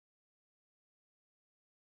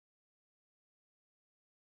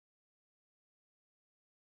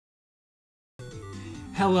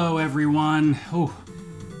Hello, everyone. Oh,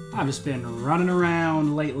 I've just been running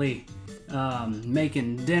around lately,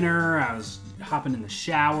 making dinner. I was hopping in the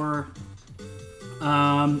shower,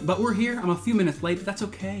 but we're here. I'm a few minutes late, but that's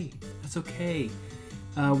okay. That's okay.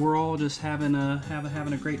 We're all just having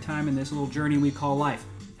a great time in this little journey we call life.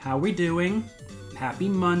 How we doing? Happy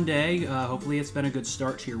Monday. Hopefully, it's been a good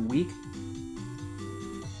start to your week.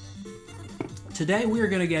 Today, we are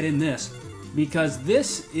going to get in this, because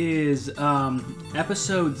this is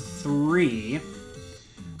episode 3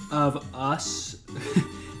 of us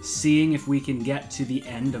seeing if we can get to the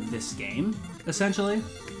end of this game, essentially.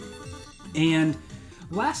 And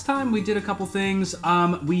last time we did a couple things.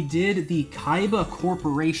 We did the Kaiba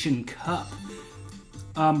Corporation Cup,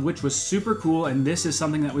 which was super cool, and this is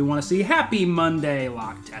something that we want to see. Happy Monday,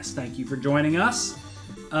 Lock Test. Thank you for joining us.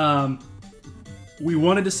 We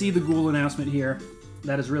wanted to see the Ghoul announcement here.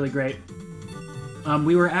 That is really great.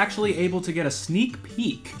 We were actually able to get a sneak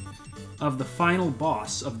peek of the final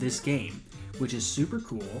boss of this game, which is super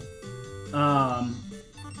cool.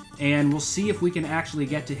 And we'll see if we can actually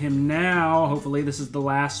get to him now. Hopefully this is the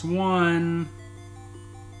last one.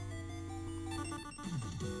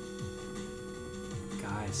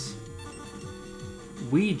 Guys,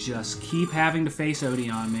 we just keep having to face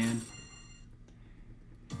Odeon, man.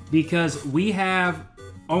 Because we have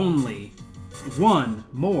only one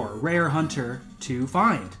more rare hunter to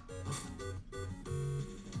find.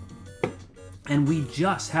 And we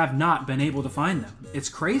just have not been able to find them. It's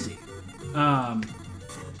crazy. But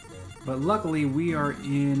luckily we are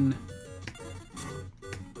in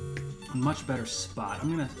a much better spot.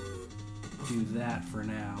 I'm gonna do that for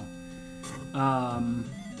now. No,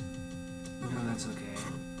 that's okay.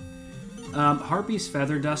 Harpy's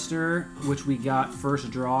Feather Duster, which we got first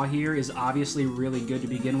draw here, is obviously really good to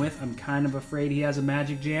begin with. I'm kind of afraid he has a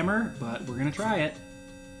Magic Jammer, but we're going to try it.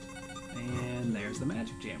 And there's the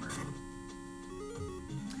Magic Jammer.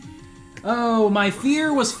 Oh, my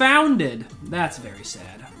fear was founded. That's very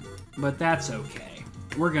sad, but that's okay.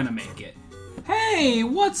 We're going to make it. Hey,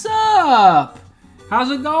 what's up?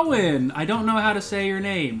 How's it going? I don't know how to say your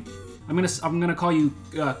name. I'm gonna call you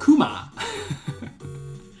Kuma.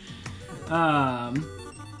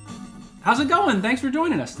 How's it going? Thanks for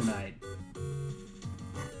joining us tonight.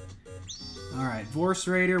 Alright, Vorse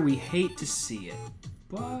Raider, we hate to see it,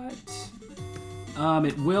 but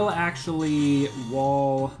it will actually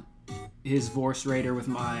wall his Vorse Raider with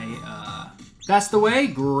my, that's the way?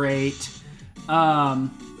 Great. Alright,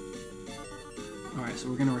 so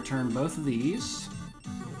we're gonna return both of these.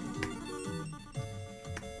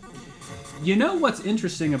 You know what's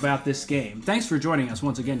interesting about this game? Thanks for joining us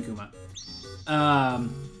once again, Kuma.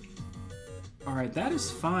 Alright, that is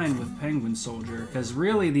fine with Penguin Soldier, because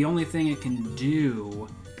really the only thing it can do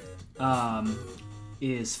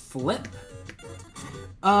is flip.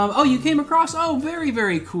 Oh, you came across? Oh, very,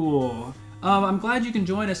 very cool. I'm glad you can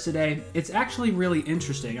join us today. It's actually really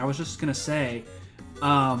interesting. I was just going to say,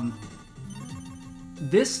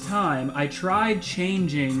 this time I tried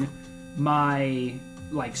changing my,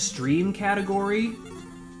 stream category.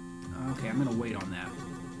 Okay, I'm going to wait on that.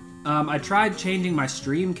 I tried changing my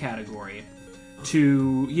stream category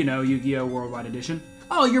to, Yu-Gi-Oh! Worldwide Edition.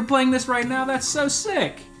 Oh, you're playing this right now? That's so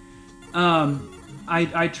sick!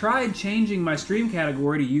 I tried changing my stream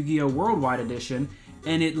category to Yu-Gi-Oh! Worldwide Edition,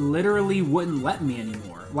 and it literally wouldn't let me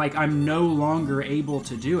anymore. Like, I'm no longer able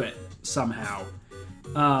to do it, somehow.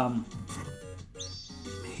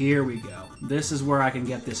 Here we go. This is where I can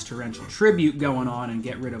get this torrential tribute going on and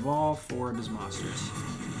get rid of all 4 of his monsters,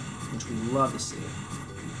 which we love to see.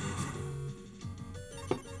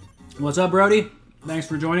 What's up, Brody? Thanks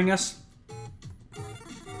for joining us.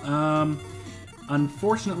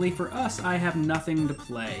 Unfortunately for us, I have nothing to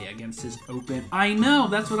play against his open... I know,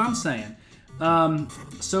 that's what I'm saying.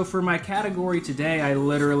 So for my category today, I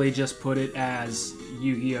literally just put it as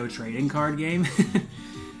Yu-Gi-Oh! Trading card game.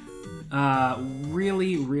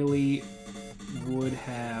 Really, really would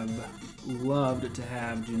have loved to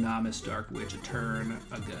have Dunamis Dark Witch a turn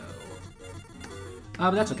ago.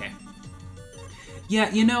 But that's okay. Yeah,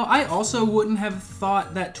 I also wouldn't have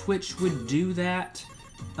thought that Twitch would do that.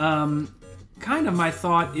 Kind of my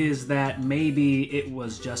thought is that maybe it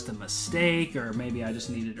was just a mistake, or maybe I just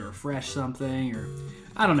needed to refresh something, or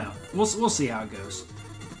I don't know. We'll see how it goes.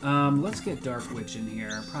 Let's get Dark Witch in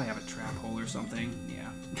here. Probably have a trap hole or something. Yeah.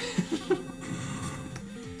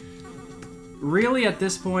 Really, at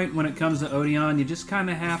this point, when it comes to Odeon, you just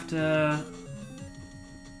kind of have to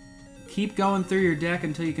keep going through your deck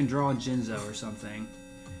until you can draw a Jinzo or something.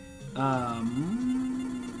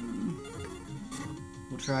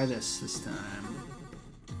 We'll try this time.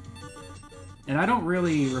 And I don't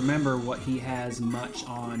really remember what he has much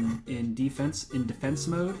on in defense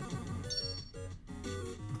mode.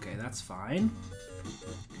 Okay, that's fine.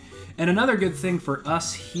 And another good thing for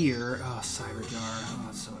us here... Oh, Cyberjar. Oh,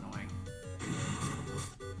 that's so annoying.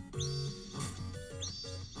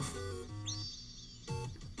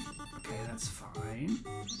 Okay, that's fine.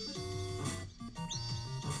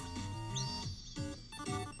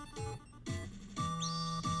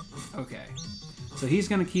 Okay. So he's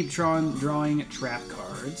going to keep drawing trap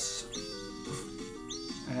cards.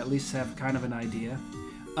 I at least have kind of an idea.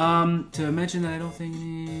 To mention that I don't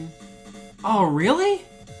think... Oh, really?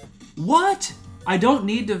 What? I don't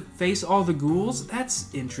need to face all the ghouls?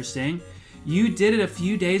 That's interesting. You did it a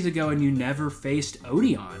few days ago and you never faced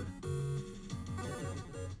Odeon.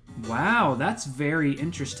 Wow, that's very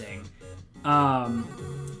interesting.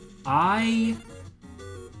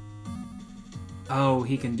 Oh,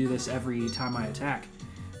 he can do this every time I attack.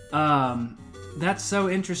 That's so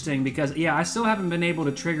interesting because, yeah, I still haven't been able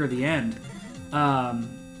to trigger the end.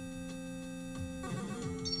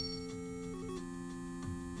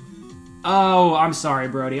 Oh, I'm sorry,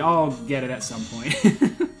 Brody. I'll get it at some point.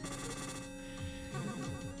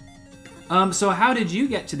 So how did you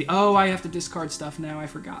get to the... Oh, I have to discard stuff now. I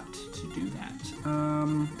forgot to do that.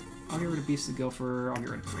 I'll get rid of Beast of Gopher. I'll get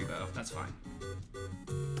rid of Grebo. That's fine.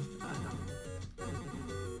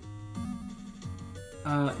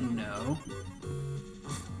 No.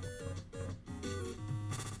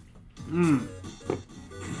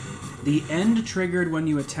 The end triggered when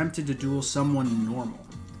you attempted to duel someone normal.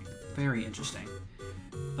 Very interesting.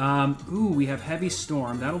 Ooh, we have Heavy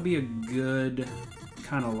Storm. That'll be a good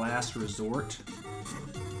kind of last resort.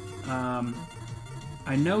 I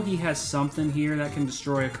know he has something here that can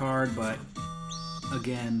destroy a card, but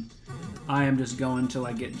again, I am just going till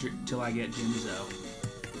I get Jinzo.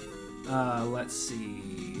 Let's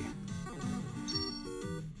see.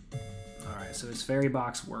 Alright, so his Fairy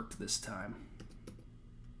Box worked this time.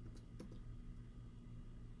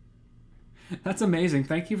 That's amazing.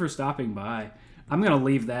 Thank you for stopping by. I'm going to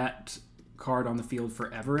leave that card on the field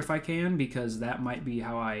forever if I can, because that might be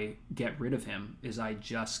how I get rid of him, is I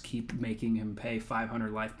just keep making him pay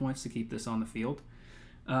 500 life points to keep this on the field.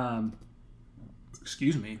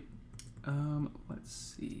 Excuse me.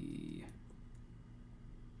 Let's see.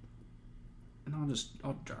 And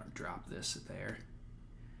I'll drop this there.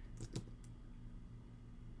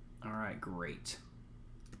 All right, great.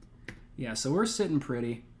 Yeah, so we're sitting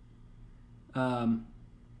pretty.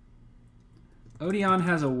 Odeon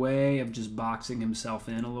has a way of just boxing himself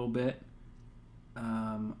in a little bit.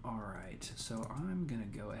 Alright, so I'm going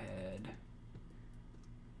to go ahead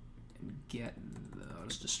and get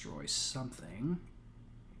those, destroy something.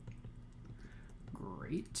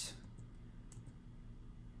 Great.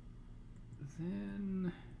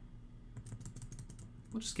 Then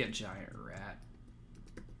we'll just get Giant Rat.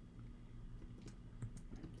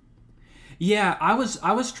 Yeah, I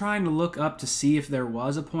was trying to look up to see if there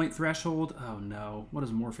was a point threshold. Oh no, what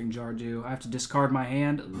does Morphing Jar do? I have to discard my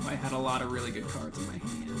hand. Ooh, I had a lot of really good cards in my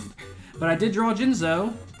hand. But I did draw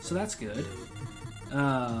Jinzo, so that's good.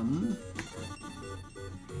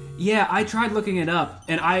 Yeah, I tried looking it up,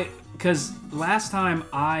 and because last time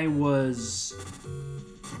I was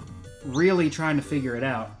really trying to figure it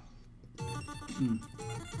out.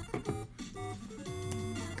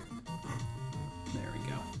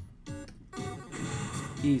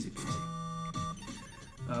 Easy peasy.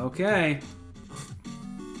 Okay.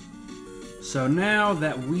 So now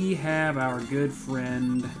that we have our good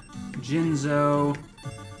friend Jinzo,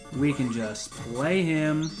 we can just play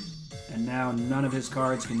him, and now none of his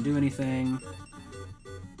cards can do anything.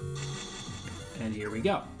 And here we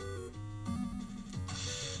go.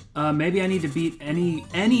 Maybe I need to beat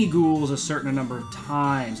any ghouls a certain number of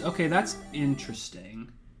times. Okay, that's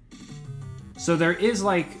interesting. So there is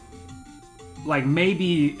like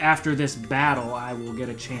maybe after this battle I will get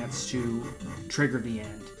a chance to trigger the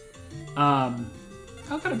end.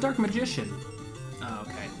 I've got a Dark Magician. Oh,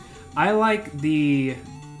 okay. I like the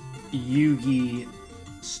Yugi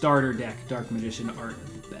starter deck Dark Magician art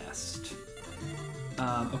best.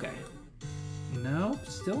 Okay. No,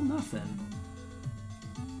 still nothing.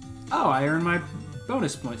 Oh, I earned my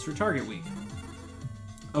bonus points for target week.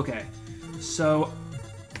 Okay, so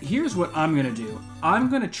here's what I'm gonna do. I'm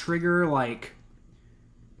gonna trigger like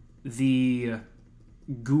the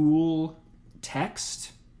ghoul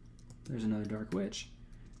text. There's another Dark Witch.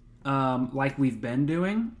 Like we've been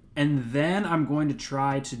doing, and then I'm going to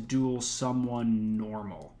try to duel someone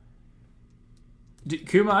normal.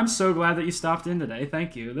 Kuma, I'm so glad that you stopped in today.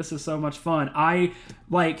 Thank you. This is so much fun.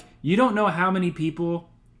 You don't know how many people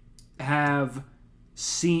have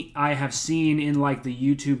have seen in like the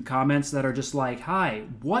YouTube comments that are just like, "Hi,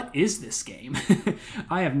 what is this game?"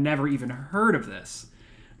 I have never even heard of this.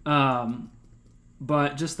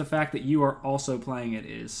 But just the fact that you are also playing it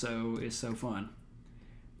is so fun.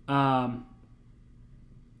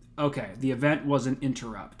 Okay, the event was an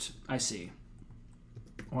interrupt. I see.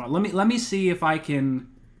 Hold on, let me see if I can.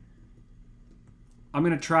 I'm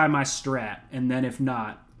gonna try my strat, and then if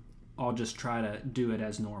not, I'll just try to do it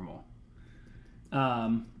as normal.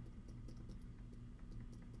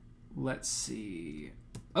 Let's see.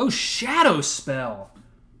 Oh, Shadow Spell!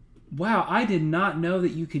 Wow, I did not know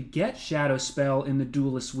that you could get Shadow Spell in the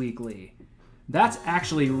Duelist Weekly. That's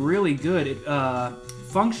actually really good. It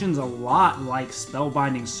functions a lot like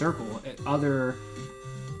Spellbinding Circle.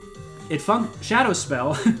 Shadow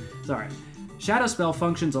Spell, sorry. Shadow Spell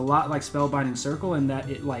functions a lot like Spellbinding Circle in that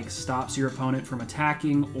it like stops your opponent from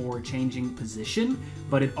attacking or changing position,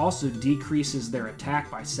 but it also decreases their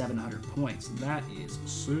attack by 700 points. That is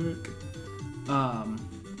sick.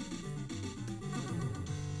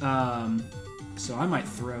 So I might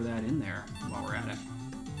throw that in there while we're at it.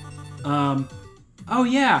 Oh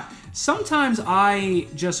yeah, sometimes I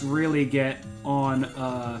just really get on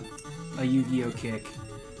a Yu-Gi-Oh kick,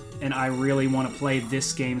 and I really want to play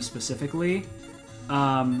this game specifically,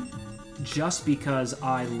 just because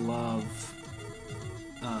I love,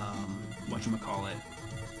 whatchamacallit.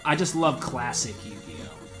 I just love classic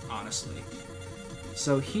Yu-Gi-Oh, honestly.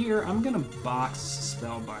 So here, I'm gonna box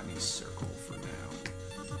Spellbinding Circle for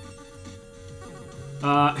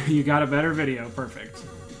now. You got a better video, perfect.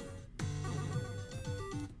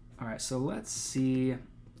 Alright, so let's see.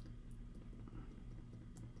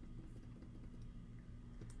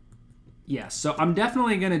 Yeah, so I'm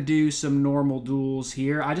definitely going to do some normal duels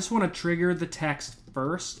here. I just want to trigger the text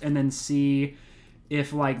first and then see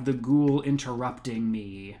if, like, the ghoul interrupting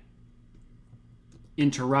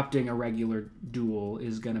a regular duel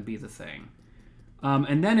is going to be the thing.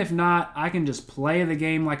 And then if not, I can just play the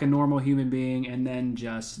game like a normal human being and then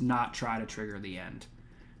just not try to trigger the end.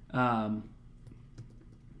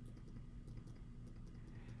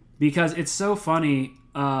 Because it's so funny,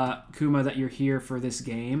 Kuma, that you're here for this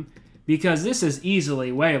game. Because this is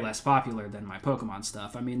easily way less popular than my Pokemon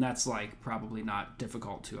stuff. I mean, that's, like, probably not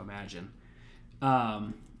difficult to imagine.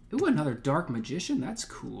 Ooh, another Dark Magician? That's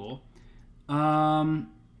cool. Whoa!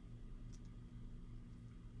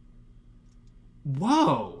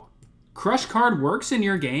 Crush card works in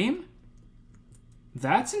your game?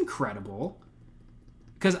 That's incredible.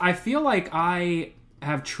 Because I feel like I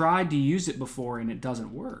have tried to use it before and it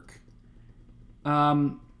doesn't work.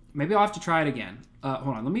 Maybe I'll have to try it again.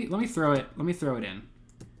 Hold on, let me throw it. Let me throw it in.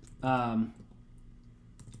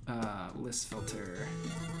 List filter.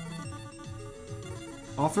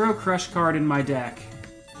 I'll throw a Crush card in my deck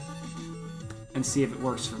and see if it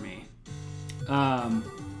works for me.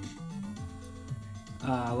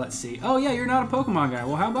 Let's see. Oh yeah, you're not a Pokemon guy.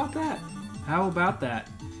 Well, how about that? How about that?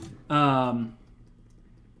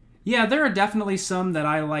 Yeah, there are definitely some that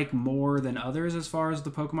I like more than others as far as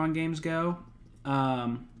the Pokemon games go.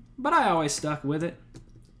 But I always stuck with it.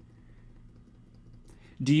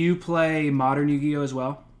 Do you play modern Yu-Gi-Oh as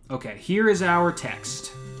well? Okay, here is our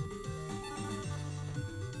text.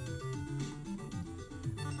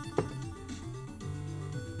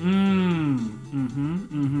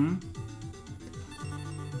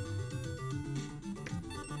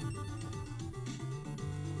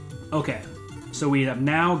 Okay, so we have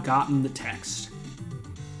now gotten the text.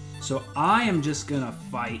 So I am just gonna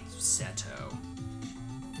fight Seto.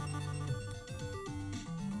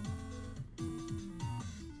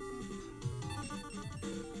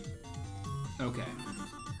 Okay.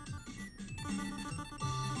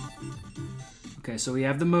 Okay, so we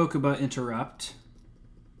have the Mokuba interrupt.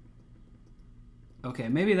 Okay,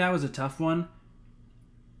 maybe that was a tough one.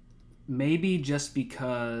 Maybe just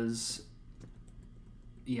because...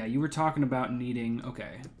 Yeah, you were talking about needing...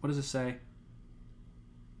 Okay, what does it say?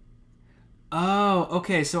 Oh,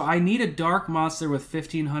 okay, so I need a dark monster with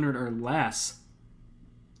 1,500 or less.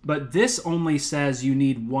 But this only says you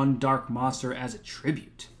need one dark monster as a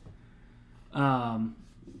tribute.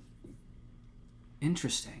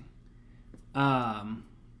 Interesting. Oh,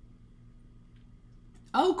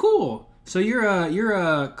 cool. So you're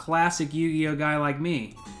a classic Yu-Gi-Oh guy like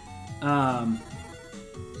me.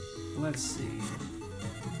 Let's see.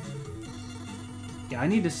 Yeah, I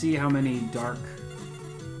need to see how many dark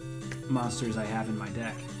monsters I have in my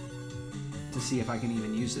deck to see if I can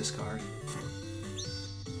even use this card.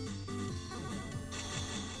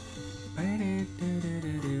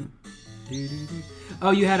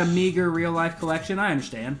 Oh, you had a meager real-life collection? I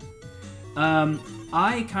understand.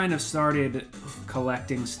 I kind of started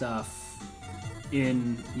collecting stuff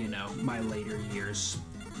in, you know, my later years.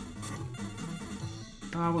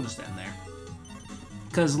 We'll just end there.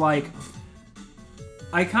 Because, like,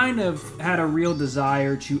 I kind of had a real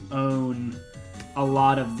desire to own a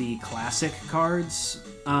lot of the classic cards,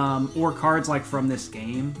 or cards, like, from this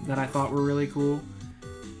game that I thought were really cool.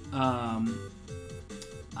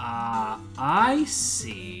 I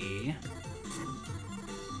see.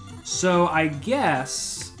 So, I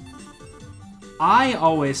guess I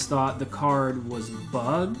always thought the card was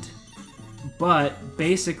bugged, but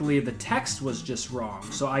basically the text was just wrong,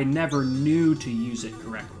 so I never knew to use it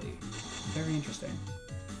correctly. Very interesting.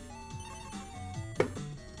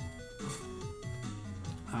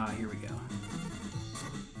 Here we go.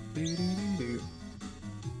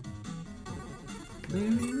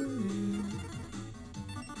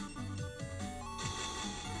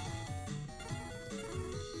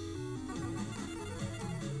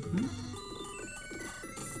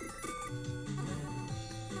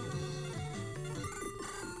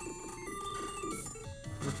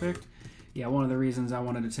 Perfect. Yeah, one of the reasons I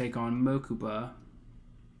wanted to take on Mokuba.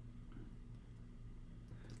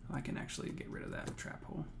 I can actually get rid of that trap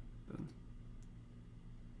hole. Boom.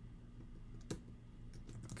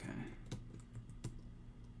 Okay.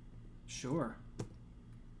 Sure.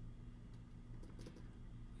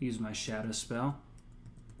 Use my shadow spell.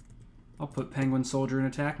 I'll put Penguin Soldier in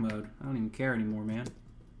attack mode. I don't even care anymore, man. I'm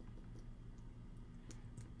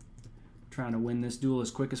trying to win this duel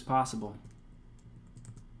as quick as possible.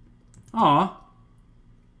 Aw.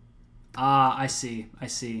 I see. I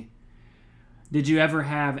see. Did you ever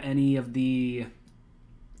have any of the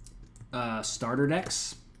starter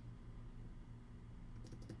decks?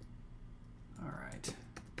 All right.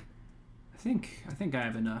 I think I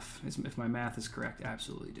have enough. If my math is correct, I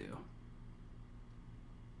absolutely do.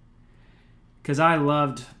 Because I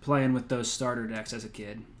loved playing with those starter decks as a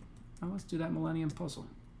kid. Oh, let's do that Millennium Puzzle.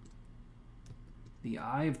 The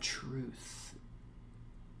Eye of Truth.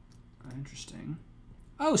 Interesting.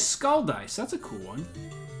 Oh, Skull Dice. That's a cool one.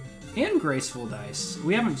 And Graceful Dice.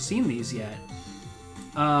 We haven't seen these yet.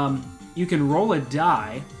 You can roll a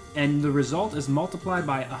die, and the result is multiplied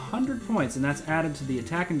by 100 points, and that's added to the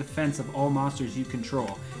attack and defense of all monsters you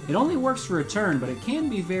control. It only works for a turn, but it can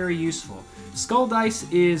be very useful. Skull Dice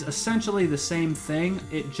is essentially the same thing.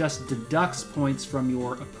 It just deducts points from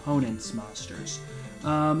your opponent's monsters.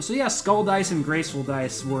 So yeah, Skull Dice and Graceful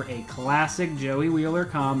Dice were a classic Joey Wheeler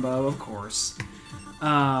combo, of course.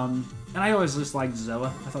 And I always just liked Zoa.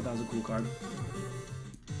 I thought that was a cool card.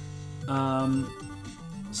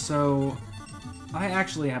 So I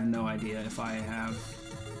actually have no idea if I have...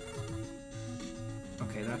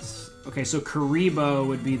 Okay, that's... Okay, so Karibo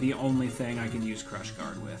would be the only thing I could use Crush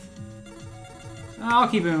Guard with. I'll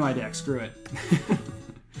keep him in my deck, screw it.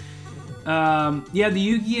 Yeah, the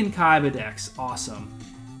Yugi and Kaiba decks, awesome.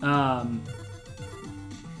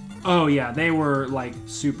 Oh yeah, they were like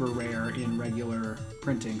super rare in regular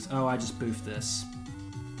printings. Oh, I just boofed this.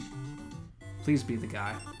 Please be the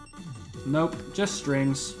guy. Nope, just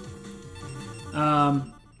strings. Alright,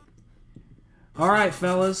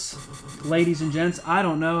 fellas, ladies and gents, I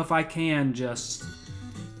don't know if I can just,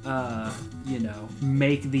 you know,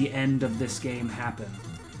 make the end of this game happen.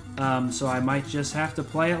 So I might just have to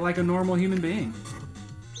play it like a normal human being.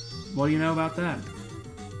 What do you know about that?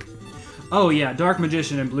 Oh yeah, Dark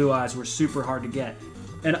Magician and Blue Eyes were super hard to get.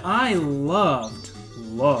 And I loved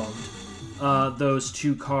those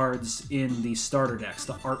two cards in the starter decks,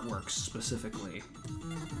 the artworks specifically.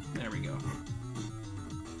 There we go.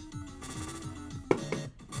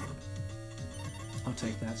 I'll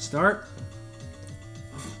take that start.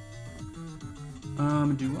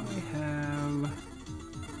 Do I have...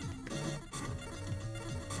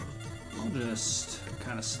 I'll just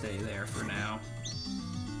kind of stay there for now.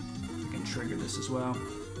 I can trigger this as well.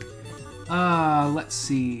 Let's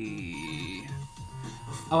see.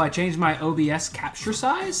 Oh, I changed my OBS capture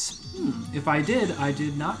size? If I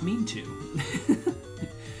did not mean to.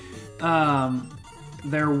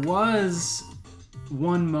 There was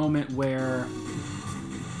one moment where,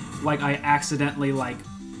 like, I accidentally, like,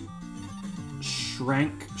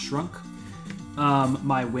 shrunk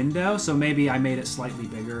my window, so maybe I made it slightly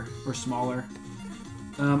bigger or smaller.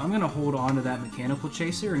 I'm going to hold on to that Mechanical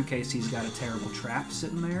Chaser in case he's got a terrible trap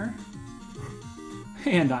sitting there.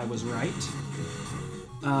 And I was right.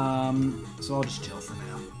 So I'll just chill for now.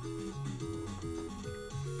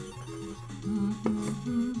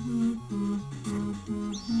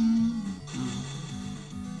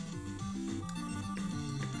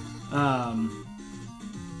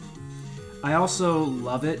 I also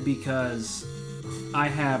love it because I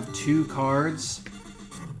have 2 cards,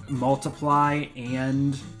 Multiply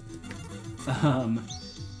and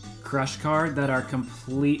Crush card, that are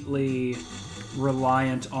completely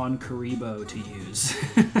reliant on Kuriboh to use.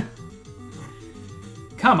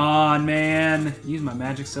 Come on, man! Use my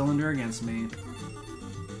magic cylinder against me.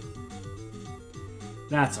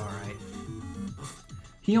 That's alright.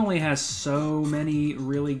 He only has so many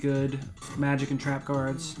really good magic and trap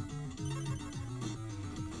cards.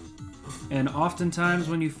 And oftentimes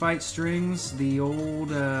when you fight strings, the old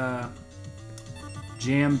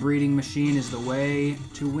jam breeding machine is the way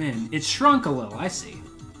to win. It's shrunk a little, I see.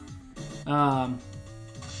 There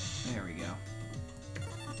we go.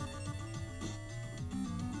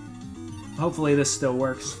 Hopefully this still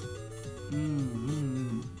works.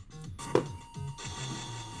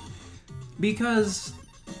 Because,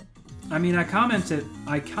 I mean, I comment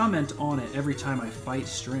on it every time I fight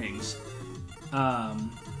strings.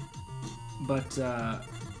 But, ooh,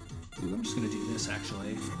 I'm just gonna do this,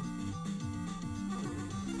 actually.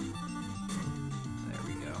 There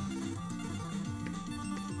we go.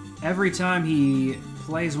 Every time he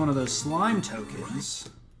plays one of those slime tokens...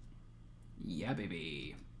 Yeah,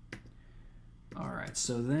 baby. Alright,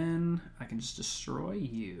 so then I can just destroy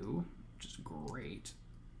you, which is great.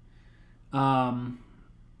 And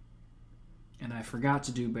I forgot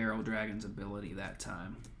to do Barrel Dragon's ability that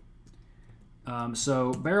time.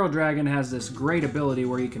 So Barrel Dragon has this great ability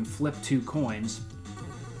where you can flip 2 coins,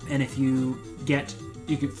 and if you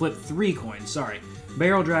can flip 3 coins, sorry.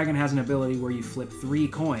 Barrel Dragon has an ability where you flip 3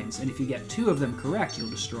 coins, and if you get 2 of them correct, you'll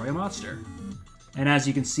destroy a monster. And as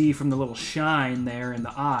you can see from the little shine there in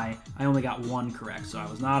the eye, I only got 1 correct, so I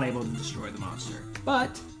was not able to destroy the monster.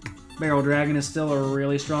 But Barrel Dragon is still a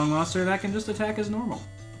really strong monster that can just attack as normal.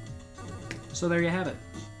 So there you have it.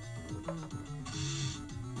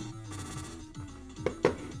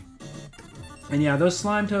 And yeah, those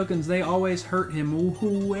slime tokens, they always hurt him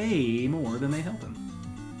way more than they help him.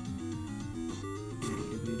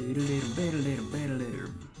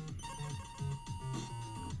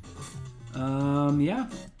 Yeah.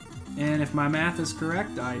 And if my math is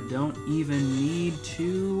correct, I don't even need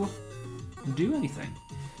to do anything.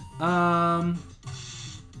 No,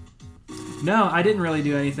 I didn't really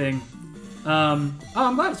do anything. Oh,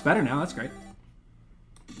 I'm glad it's better now. That's great.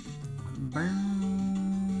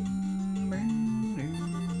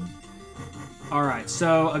 Alright,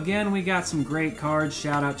 so again, we got some great cards.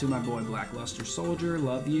 Shout out to my boy Blackluster Soldier.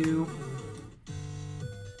 Love you.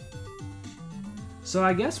 So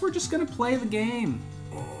I guess we're just going to play the game.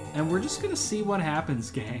 And we're just going to see what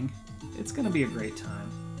happens, gang. It's going to be a great time.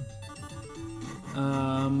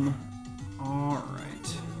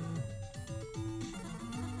 Alright.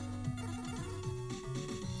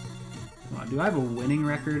 Come on, do I have a winning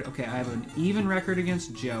record? Okay, I have an even record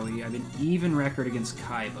against Joey. I have an even record against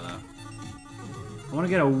Kaiba. I want to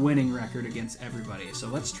get a winning record against everybody, so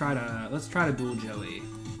let's try to duel Joey.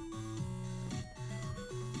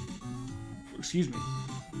 Excuse me.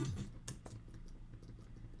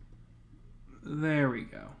 There we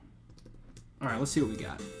go. All right, let's see what we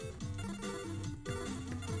got.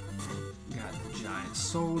 Got Giant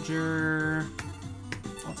Soldier.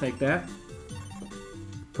 I'll take that.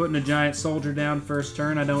 Putting a Giant Soldier down first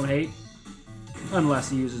turn, I don't hate.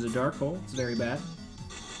 Unless he uses a Dark Hole, it's very bad.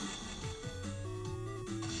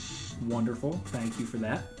 Wonderful. Thank you for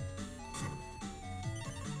that.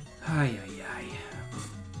 Ay, ay, ay.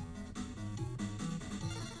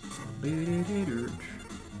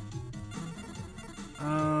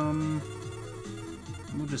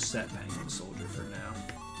 We'll just set Penguin Soldier for now.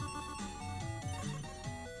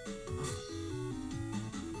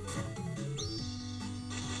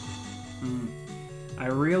 I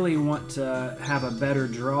really want to have a better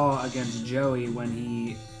draw against Joey when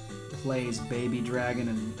he plays Baby Dragon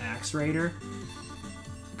and Axe Raider,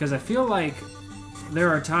 because I feel like there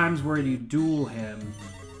are times where you duel him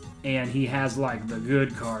and he has like the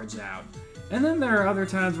good cards out, and then there are other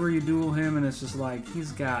times where you duel him and it's just like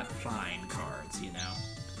he's got fine cards, you know.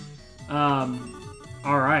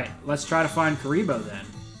 Alright, let's try to find Kuriboh then.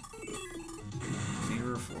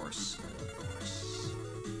 Mirror Force.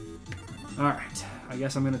 Alright, I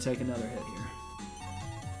guess I'm gonna take another hit here.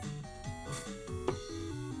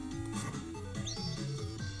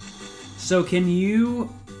 So can you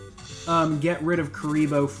get rid of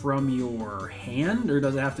Kuriboh from your hand, or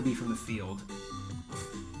does it have to be from the field?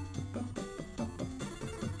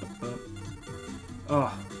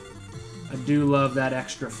 Oh, I do love that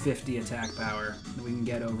extra 50 attack power. We can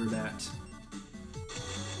get over that.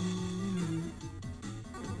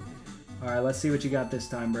 Alright, let's see what you got this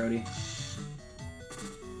time, Brody.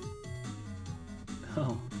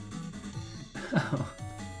 Oh.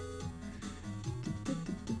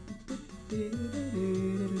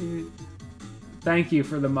 Thank you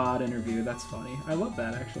for the mod interview. That's funny. I love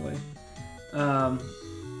that, actually.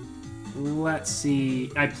 Let's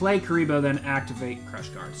see. I play Karibo, then activate Crush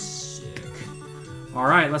Guard. Sick.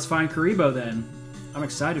 Alright, let's find Karibo then. I'm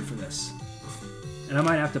excited for this. And I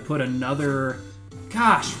might have to put another...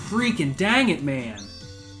 Gosh, freaking dang it, man.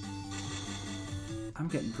 I'm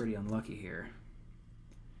getting pretty unlucky here.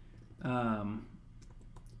 Oh,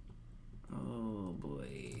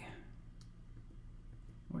 boy.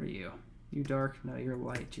 What are you? You dark? No, you're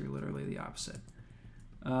light. You're literally the opposite.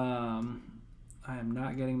 I am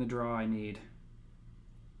not getting the draw I need.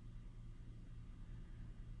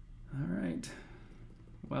 Alright.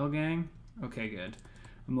 Well, gang. Okay, good.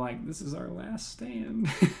 I'm like, this is our last stand.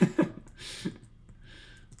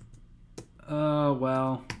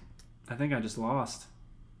 Well, I think I just lost.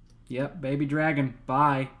 Yep, baby dragon.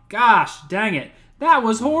 Bye. Gosh, dang it. That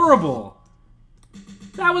was horrible.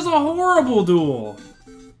 That was a horrible duel.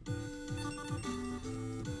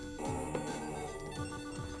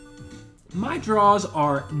 My draws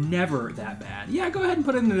are never that bad. Yeah, go ahead and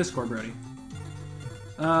put it in the Discord, Brody.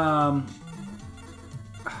 That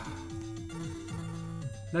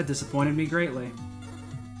disappointed me greatly.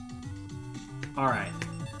 Alright.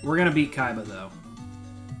 We're going to beat Kaiba, though.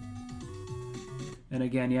 And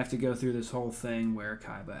again, you have to go through this whole thing where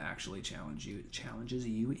Kaiba actually challenges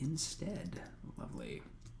you instead. Lovely.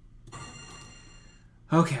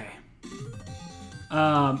 Okay.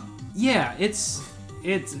 Yeah, it's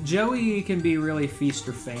Joey can be really feast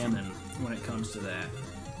or famine when it comes to that.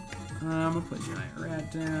 I'm gonna put Giant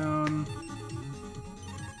Rat down.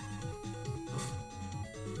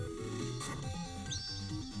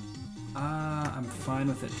 I'm fine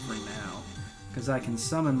with it for now, because I can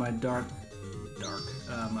summon my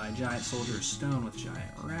my Giant Soldier of Stone with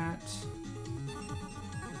Giant Rat.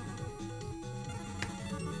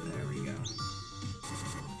 There we go.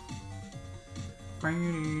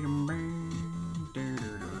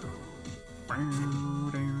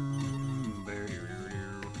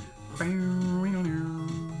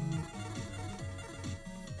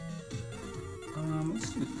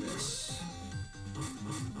 Let's do this.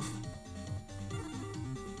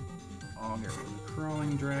 I'll get rid of the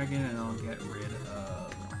Crawling Dragon, and I'll get rid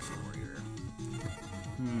of Rocket Warrior.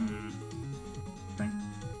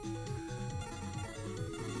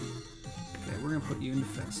 Okay, we're gonna put you in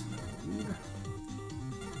defense mode.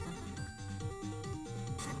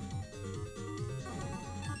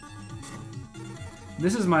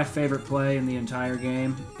 This is my favorite play in the entire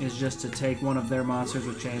game, is just to take one of their monsters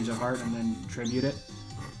with Change of Heart and then tribute it.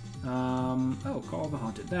 Oh, Call of the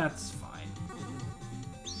Haunted. That's fine.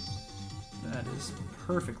 That is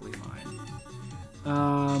perfectly fine.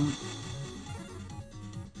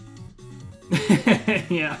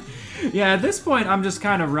 Yeah. Yeah, at this point, I'm just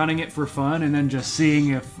kind of running it for fun and then just seeing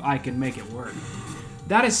if I can make it work.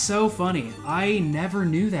 That is so funny. I never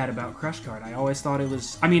knew that about Crush Guard. I always thought it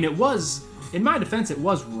was... I mean, it was... In my defense, it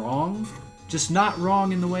was wrong. Just not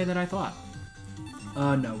wrong in the way that I thought.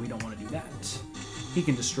 No, we don't want to do that. He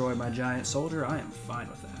can destroy my Giant Soldier. I am fine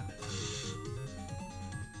with that.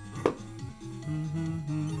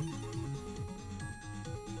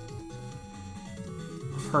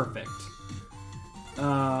 Perfect.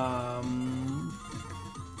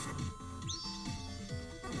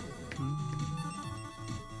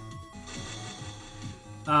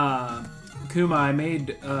 Kuma, I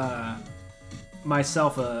made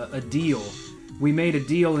myself a deal. We made a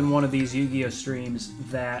deal in one of these Yu-Gi-Oh! Streams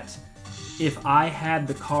that if I had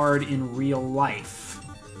the card in real life,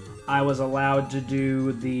 I was allowed to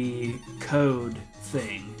do the code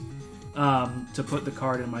thing to put the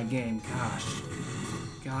card in my game. Gosh.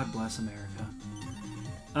 God bless America.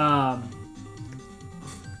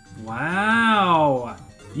 Wow.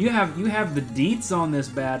 You have the deets on this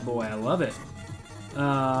bad boy. I love it.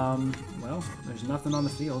 Well, there's nothing on the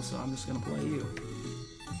field, so I'm just gonna play you.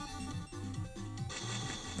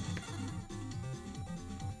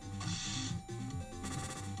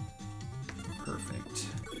 Perfect.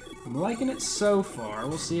 I'm liking it so far.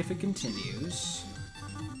 We'll see if it continues.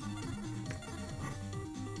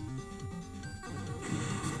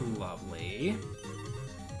 Lovely.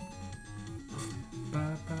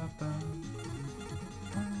 Ba, ba, ba.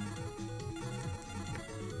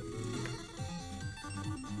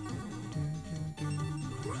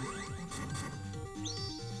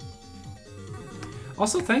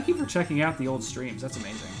 Also, thank you for checking out the old streams. That's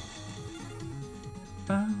amazing.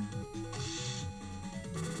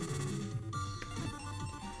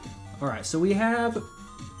 Alright, so we have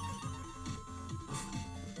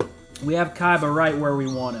Kaiba right where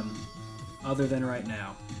we want him. other than right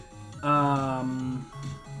now.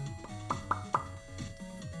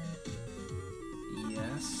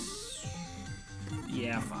 Yes.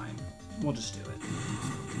 Yeah, fine. We'll just do it.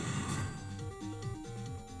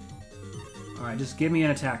 Alright, just give me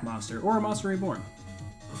an attack monster, or a monster reborn.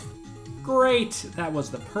 Great! That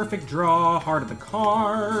was the perfect draw. Heart of the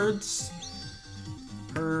cards.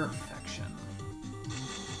 Perfection.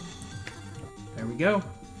 There we go.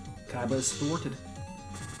 Kaiba is thwarted.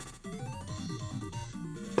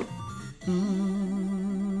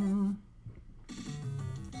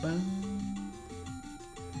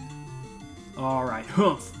 Alright,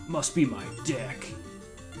 humph. Must be my deck.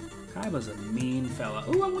 Kaiba's a mean fella.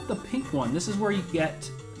 Oh, I want the pink one. This is where you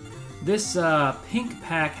get... This pink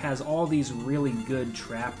pack has all these really good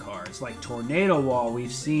trap cards, like Tornado Wall.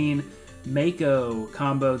 We've seen Mako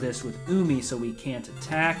combo this with Umi so we can't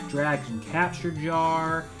attack. Dragon Capture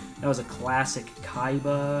Jar. That was a classic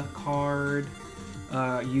Kaiba card.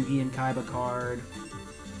 Yugi and Kaiba card.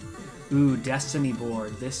 Ooh, Destiny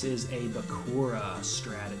board. This is a Bakura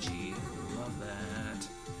strategy. Love that.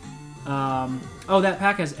 Oh, that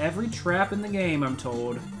pack has every trap in the game, I'm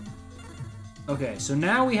told. Okay, so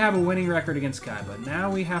now we have a winning record against Kaiba.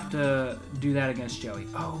 Now we have to do that against Joey.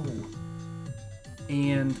 Oh.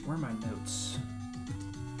 And where are my notes?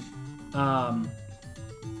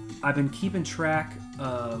 I've been keeping track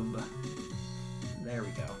of... There we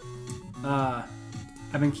go.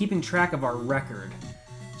 I've been keeping track of our record.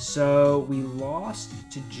 So we lost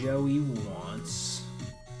to Joey once.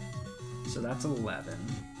 So that's 11.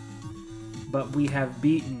 But we have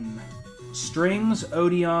beaten Strings,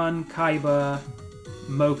 Odeon, Kaiba,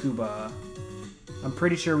 Mokuba. I'm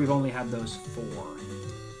pretty sure we've only had those 4.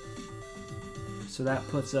 So that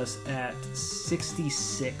puts us at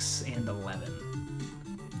 66 and 11.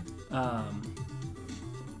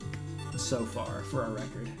 So far for our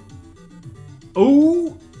record.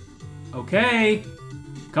 Oh! Okay.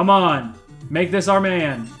 Come on. Make this our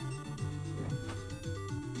man.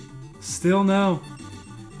 Still no.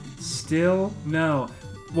 Still no.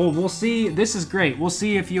 Well, we'll see. This is great. We'll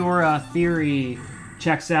see if your theory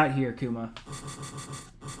checks out here, Kuma.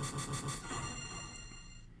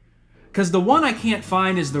 Because the one I can't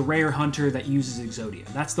find is the rare hunter that uses Exodia.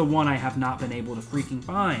 That's the one I have not been able to freaking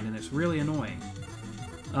find, and it's really annoying.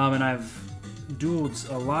 And I've dueled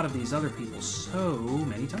a lot of these other people so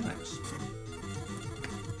many times.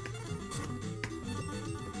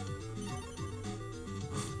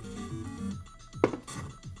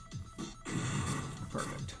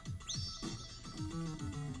 Perfect.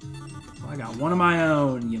 Well, I got one of my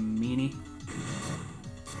own, you meanie.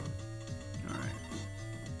 Alright.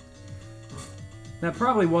 That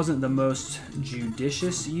probably wasn't the most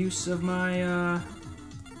judicious use of my,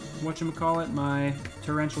 whatchamacallit, my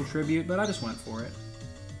torrential tribute, but I just went for it.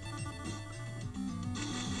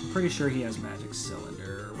 I'm pretty sure he has magic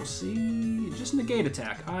cylinder. We'll see. Just negate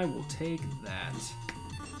attack. I will take that.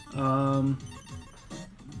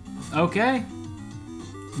 Okay.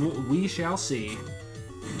 We shall see.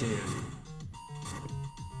 Dude.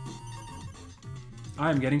 I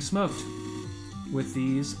am getting smoked with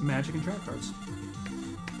these magic and trap cards.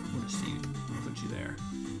 We'll just see. Put you there.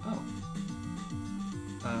 Oh.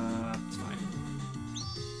 It's fine.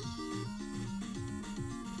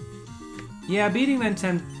 Yeah, beating them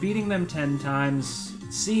 10 times.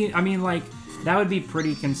 See, I mean, like, that would be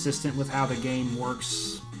pretty consistent with how the game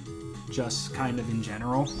works, just kind of in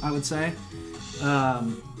general, I would say.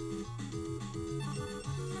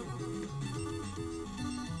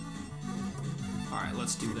 Alright,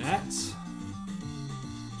 let's do that.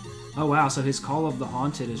 Oh wow, so his Call of the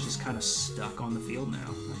Haunted is just kind of stuck on the field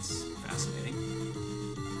now. That's fascinating.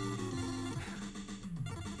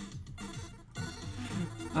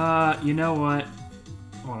 You know what?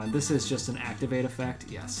 Hold on, this is just an activate effect.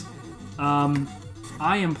 Yes.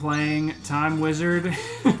 I am playing Time Wizard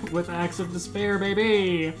with Axe of Despair,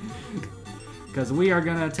 baby! Because we are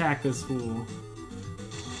gonna attack this fool.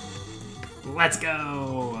 Let's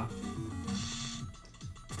go!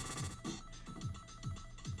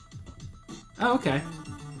 Oh, okay.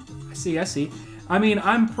 I see. I mean,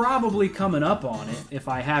 I'm probably coming up on it if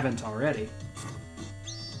I haven't already.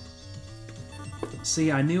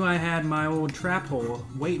 See, I knew I had my old trap hole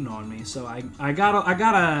waiting on me, so I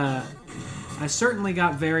certainly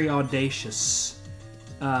got very audacious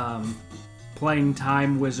playing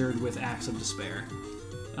Time Wizard with Axe of Despair.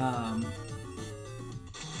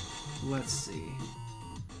 Let's see.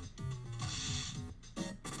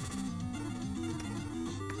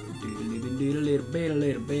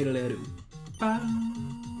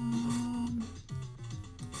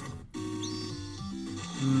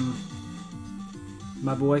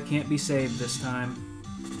 My boy can't be saved this time.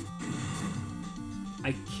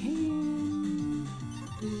 I can...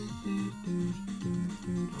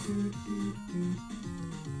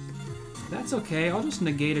 That's okay. I'll just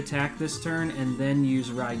negate attack this turn and then use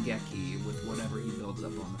Raigeki with whatever he builds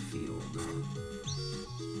up on the field.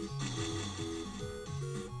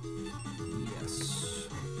 Yes.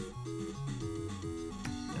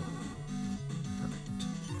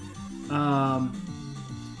 Perfect.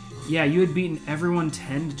 Yeah, you had beaten everyone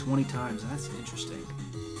 10 to 20 times. That's interesting.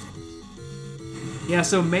 Yeah,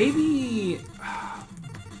 so maybe...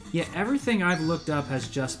 Yeah, everything I've looked up has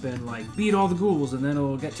just been like, beat all the ghouls and then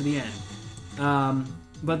it'll get to the end.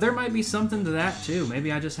 But there might be something to that too.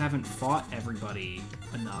 Maybe I just haven't fought everybody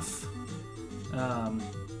enough.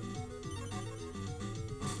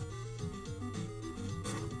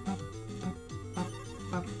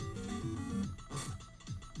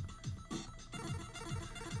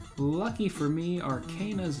 Lucky for me,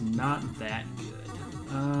 Arcana's not that good.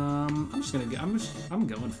 I'm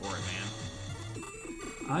going for it, man.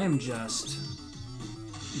 I am just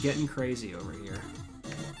getting crazy over here.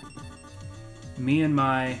 Me and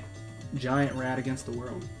my giant rat against the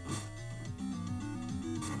world.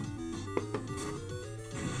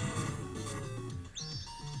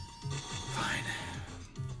 Fine.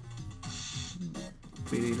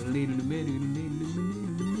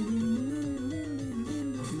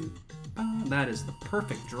 That is the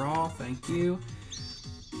perfect draw, thank you.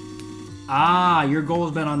 Ah, your goal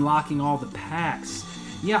has been unlocking all the packs.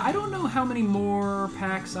 Yeah, I don't know how many more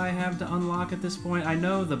packs I have to unlock at this point. I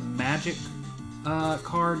know the magic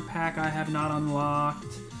card pack I have not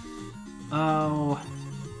unlocked. Oh,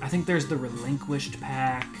 I think there's the relinquished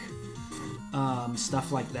pack.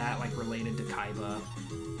 Stuff like that, like related to Kaiba.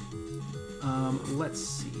 Let's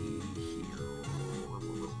see here.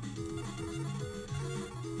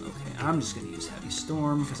 Okay, I'm just going to use Heavy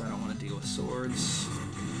Storm because I don't want to deal with swords.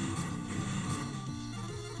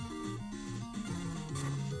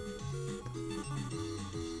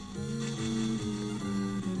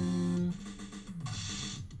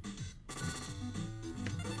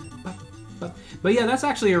 But yeah, that's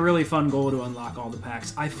actually a really fun goal to unlock all the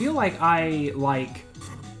packs. I feel like I,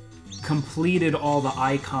 completed all the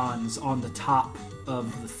icons on the top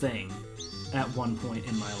of the thing at one point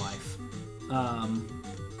in my life.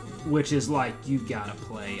 Which is like, you've got to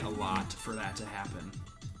play a lot for that to happen.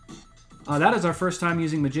 That is our first time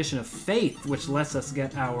using Magician of Faith, which lets us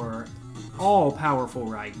get our all-powerful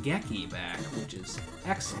Raigeki back, which is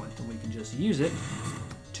excellent. And we can just use it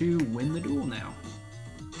to win the duel now.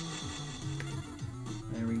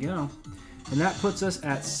 There we go. And that puts us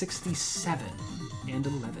at 67 and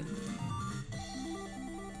 11.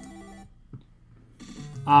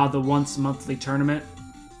 The once monthly tournament.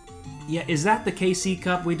 Yeah, is that the KC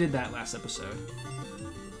Cup? We did that last episode.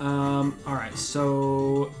 Alright,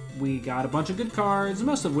 so we got a bunch of good cards,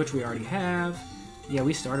 most of which we already have. Yeah,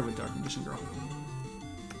 we started with Dark Magician Girl.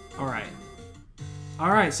 Alright.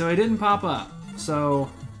 Alright, so it didn't pop up.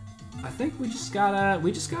 So I think we just gotta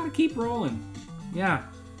keep rolling. Yeah.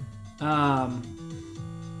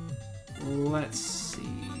 Let's see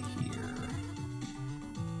here.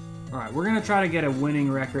 Alright, we're gonna try to get a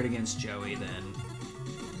winning record against Joey then.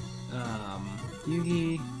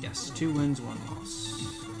 Yugi, yes, 2 wins, 1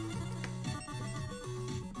 loss.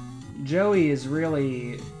 Joey is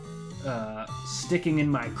really sticking in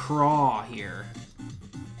my craw here.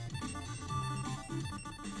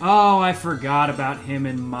 Oh, I forgot about him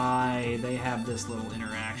and Mai. They have this little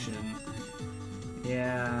interaction.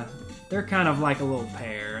 Yeah, they're kind of like a little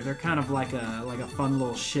pair. They're kind of like a fun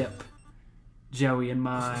little ship. Joey and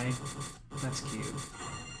Mai. That's cute.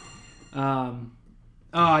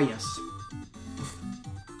 Ah, yes.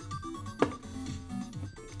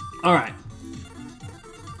 Alright.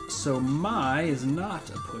 So Mai is not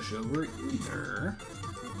a pushover either.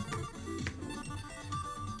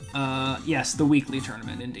 Yes, the weekly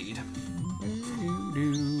tournament, indeed.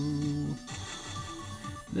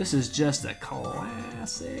 This is just a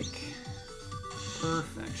classic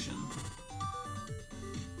perfection.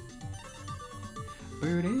 I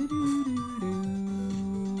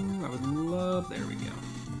would love... There we go.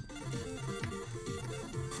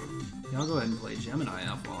 I'll go ahead and play Gemini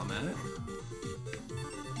Elf while I'm at it.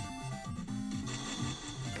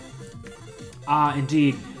 Ah,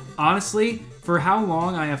 indeed. Honestly, for how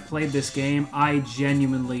long I have played this game, I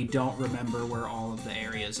genuinely don't remember where all of the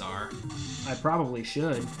areas are. I probably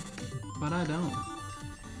should, but I don't.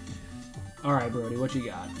 Alright, Brody, what you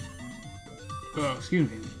got? Oh, excuse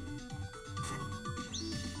me.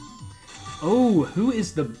 Oh, who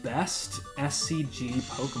is the best SCG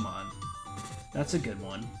Pokemon? That's a good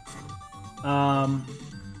one. Wow,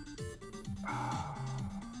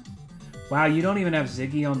 you don't even have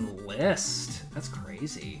Ziggy on the list. That's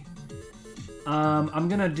crazy. I'm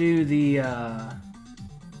gonna do the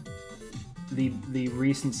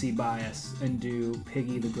recency bias and do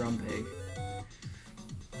Piggy the Grumpig.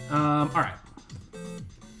 All right.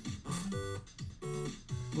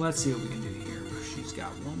 Let's see what we can do here. She's got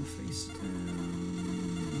one face down.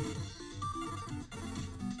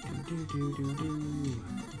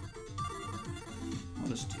 I'll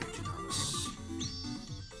just do Dunamis.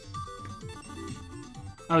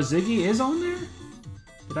 Oh, Ziggy is on there?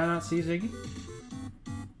 Did I not see Ziggy?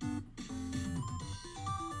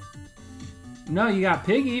 No, you got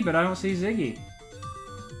Piggy, but I don't see Ziggy.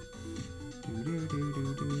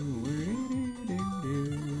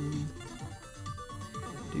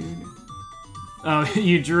 Oh,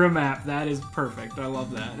 you drew a map. That is perfect. I love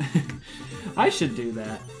that. I should do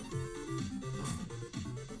that.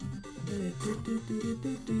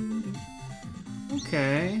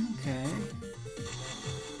 Okay, okay.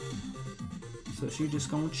 So she just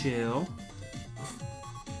gonna chill.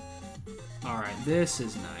 Alright, this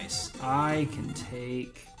is nice. I can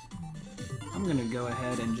take... I'm gonna go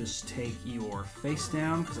ahead and just take your face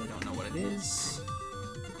down, because I don't know what it is.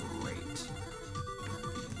 Great.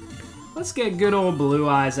 Let's get good old Blue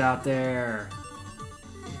Eyes out there.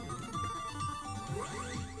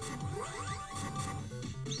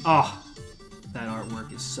 Oh, that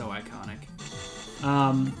artwork is so iconic.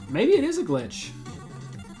 Maybe it is a glitch.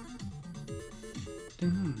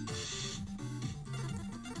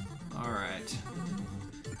 Alright.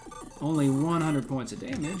 Only 100 points of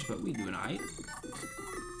damage, but we do an eye.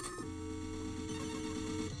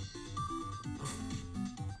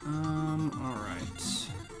 Alright.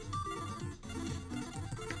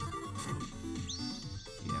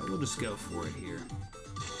 Yeah, we'll just go for it here.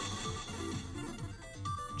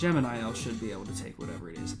 Gemini L should be able to take whatever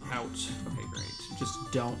it is out. Okay, great.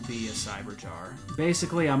 Just don't be a Cyber Jar.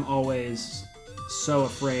 Basically, I'm always so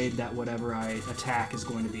afraid that whatever I attack is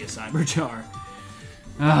going to be a Cyber Jar.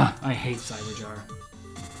 Ugh, I hate Cyber Jar.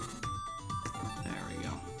 There we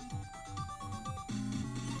go.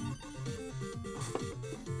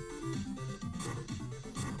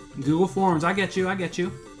 Google Forms, I get you, I get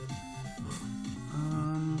you.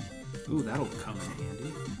 Ooh, that'll come in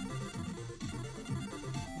handy.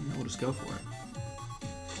 Yeah, we'll just go for it.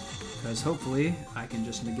 Because hopefully I can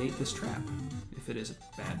just negate this trap. If it is a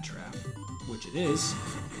bad trap. Which it is.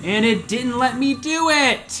 And it didn't let me do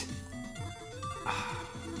it!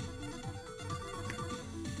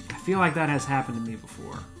 I feel like that has happened to me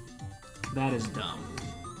before. That is dumb.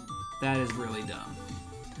 That is really dumb.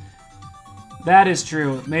 That is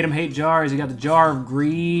true. It made him hate jars. He got the Jar of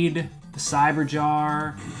Greed, the Cyber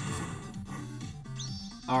Jar.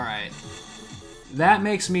 Alright. That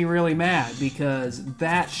makes me really mad because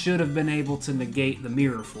that should have been able to negate the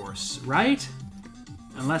Mirror Force, right?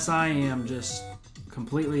 Unless I am just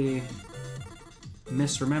completely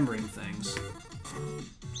misremembering things.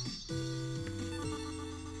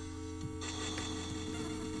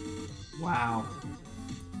 Wow.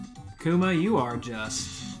 Kuma, you are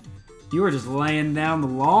just laying down the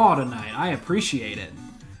law tonight. I appreciate it.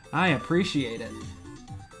 I appreciate it.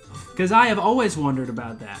 Because I have always wondered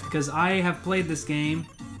about that. Because I have played this game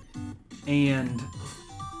and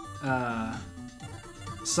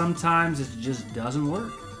sometimes it just doesn't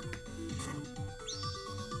work.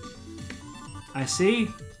 I see.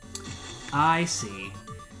 I see.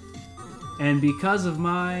 And because of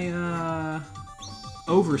my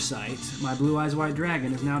oversight, my Blue Eyes White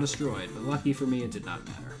Dragon is now destroyed. But lucky for me, it did not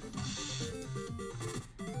matter.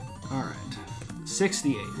 Alright.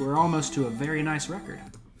 68. We're almost to a very nice record.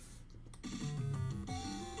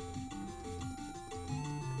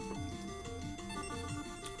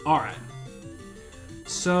 Alright.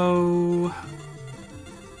 So...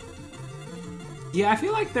 yeah, I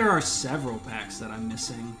feel like there are several packs that I'm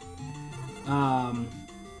missing. I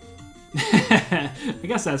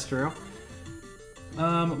guess that's true.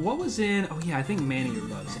 What was in... oh yeah, I think Manny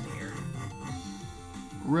Bug's in here.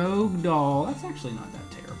 Rogue Doll. That's actually not that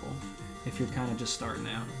terrible. If you're kind of just starting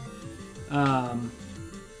out.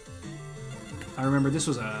 I remember this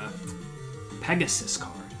was a Pegasus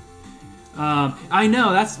card. I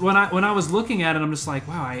know, that's when I was looking at it, I'm just like,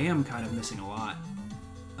 wow, I am kind of missing a lot.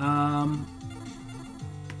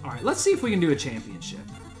 Alright, let's see if we can do a championship.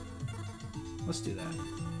 Let's do that.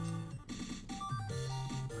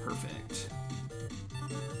 Perfect.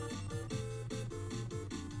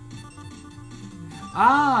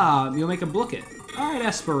 Ah, you'll make a Blooket. Alright,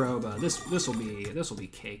 Esperoba. This will be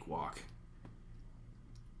cakewalk.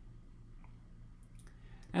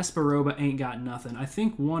 Esparoba ain't got nothing. I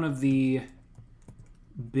think one of the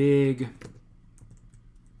big...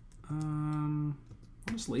 I'll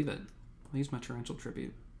just leave it. I'll use my Torrential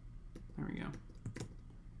Tribute. There we go.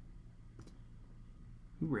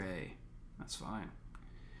 Hooray. That's fine.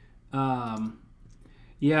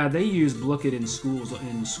 Yeah, they use Blook It in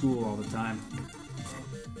school all the time.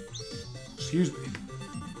 Excuse me.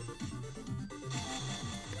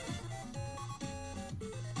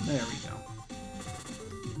 There we go.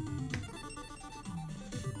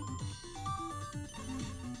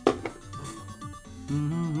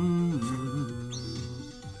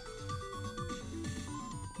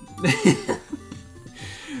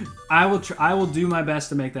 I will do my best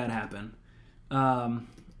to make that happen. All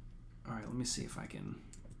right, let me see if I can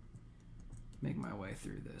make my way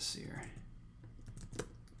through this here.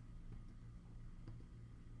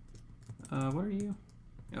 What are you?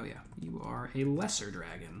 Oh yeah, you are a lesser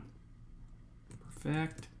dragon.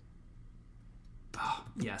 Perfect. Oh,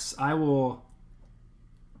 yes, I will.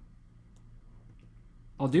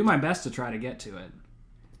 I'll do my best to try to get to it.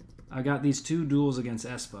 I got these 2 duels against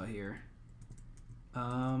Espa here.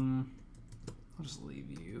 I'll just leave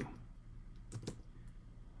you.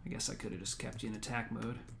 I guess I could have just kept you in attack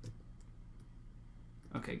mode.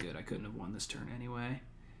 Okay, good. I couldn't have won this turn anyway.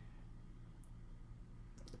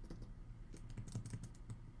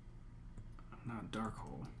 Not Dark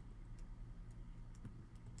Hole.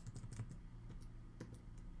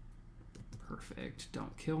 Perfect.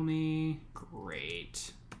 Don't kill me.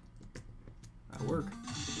 Great. That'll work.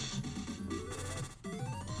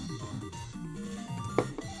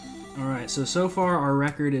 Alright, so far our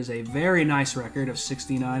record is a very nice record of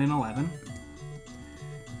 69 and 11.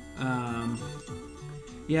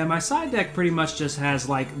 Yeah, my side deck pretty much just has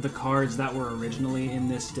like the cards that were originally in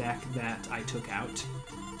this deck that I took out.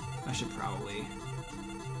 I should probably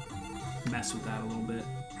mess with that a little bit.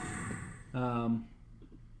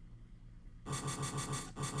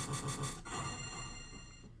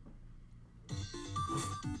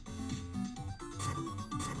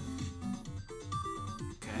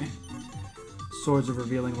 Okay. Swords of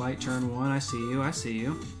Revealing Light, turn 1. I see you. I see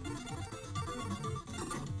you.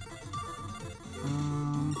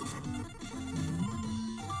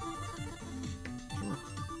 Sure.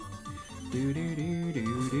 Do do do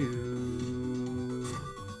do do.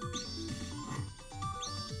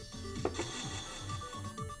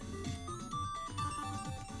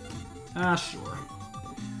 Sure.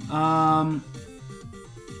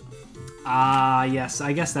 Yes,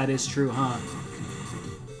 I guess that is true, huh?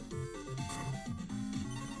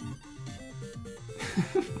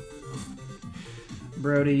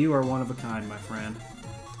 Brody, you are one of a kind, my friend.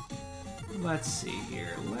 Let's see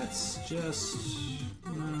here. Let's just...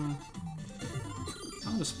 No.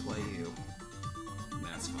 I'll just play you.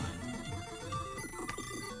 That's fine.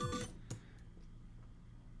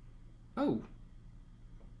 Oh.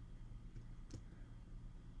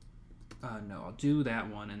 No, I'll do that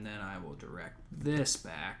one, and then I will direct this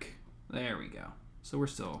back. There we go. So we're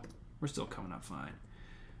still coming up fine.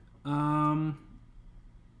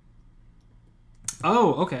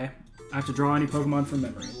 Oh, okay. I have to draw any Pokemon from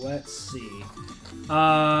memory. Let's see.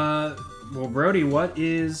 Well, Brody, what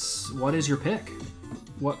is your pick?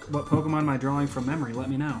 What Pokemon am I drawing from memory? Let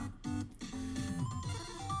me know.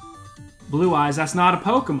 Blue Eyes, that's not a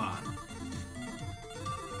Pokemon.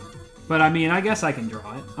 But I mean, I guess I can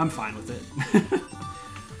draw it. I'm fine with it.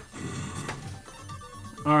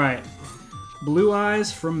 Alright. Blue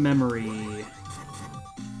Eyes from memory.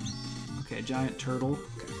 Okay, giant turtle.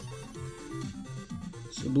 Okay.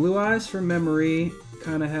 So Blue Eyes from memory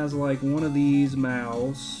kind of has like one of these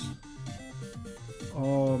mouths.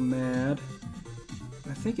 All mad.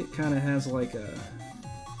 I think it kind of has like a...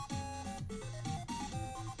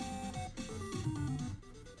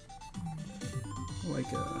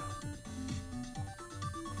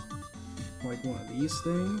 like one of these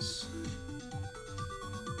things.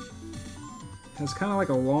 Has kind of like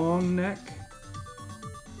a long neck.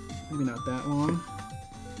 Maybe not that long.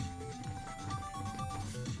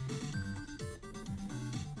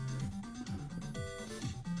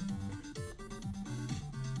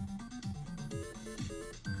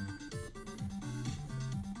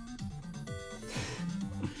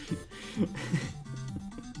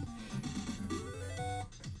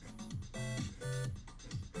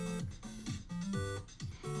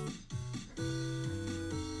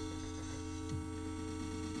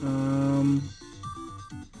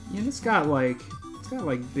 Yeah, it's got like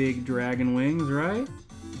big dragon wings, right?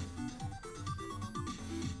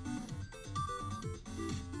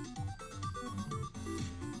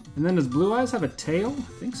 And then does Blue Eyes have a tail? I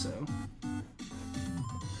think so.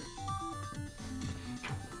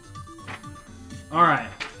 All right.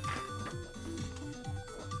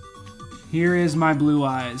 Here is my blue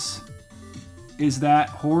eyes. Is that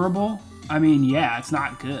horrible? I mean, yeah, it's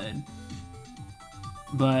not good.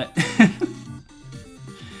 But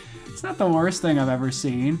it's not the worst thing I've ever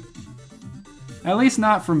seen. At least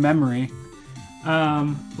not from memory.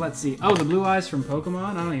 Let's see. Oh, the blue eyes from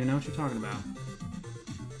Pokemon? I don't even know what you're talking about.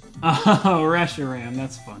 Oh, Reshiram.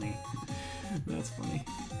 That's funny. That's funny.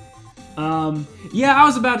 Yeah, I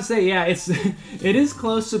was about to say, yeah, it is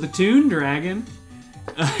close to the Toon Dragon.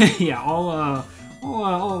 Yeah, I'll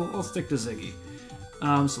stick to Ziggy.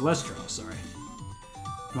 So let's draw, sorry.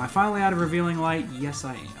 Am I finally out of Revealing Light? Yes,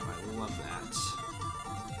 I am. I love that.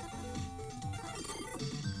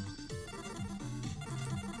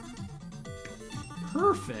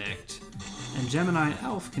 Perfect. And Gemini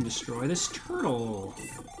Elf can destroy this turtle.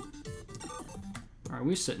 Alright,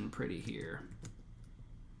 we're sitting pretty here.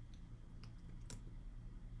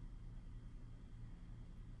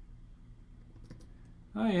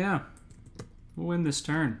 Oh yeah. We'll win this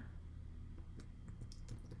turn.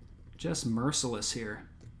 Just merciless here.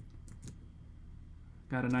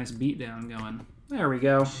 Got a nice beatdown going. There we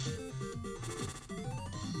go.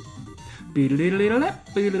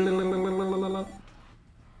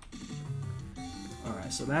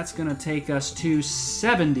 Alright, so that's going to take us to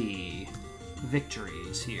 70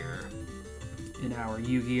 victories here in our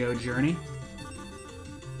Yu-Gi-Oh! Journey.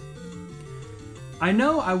 I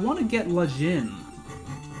know I want to get Lajin,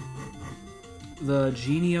 the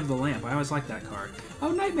Genie of the Lamp. I always like that card.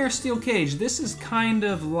 Oh, Nightmare Steel Cage. This is kind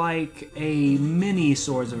of like a mini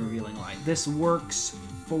Swords of Revealing Light. This works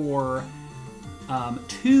for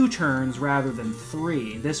 2 turns rather than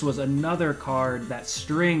 3. This was another card that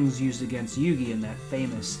Strings used against Yugi in that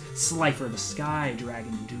famous Slifer the Sky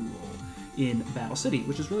Dragon duel in Battle City,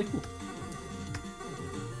 which is really cool.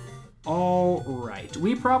 All right.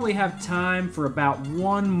 We probably have time for about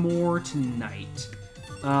one more tonight.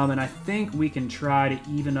 And I think we can try to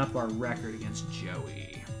even up our record against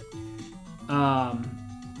Joey. I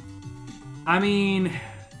mean,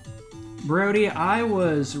 Brody, I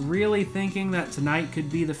was really thinking that tonight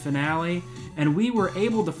could be the finale, and we were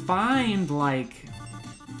able to find, like,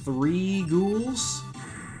 3 ghouls,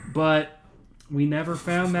 but we never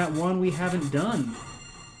found that one we haven't done.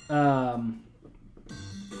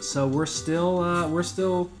 So we're still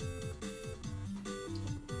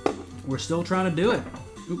trying to do it.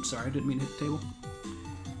 Oops, sorry, I didn't mean to hit the table.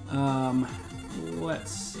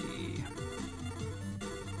 Let's see.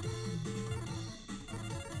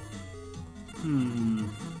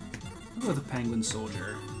 I'll go with a Penguin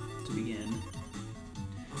Soldier to begin.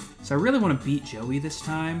 So I really want to beat Joey this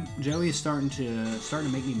time. Joey is starting to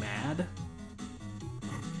make me mad.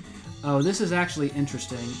 Oh, this is actually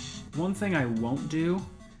interesting. One thing I won't do,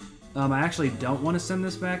 I actually don't want to send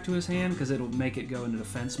this back to his hand because it'll make it go into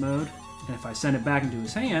defense mode. And if I send it back into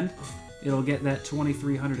his hand, it'll get that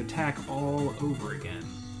 2300 attack all over again.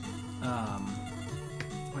 I'll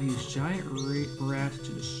use Giant Rat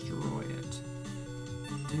to destroy it.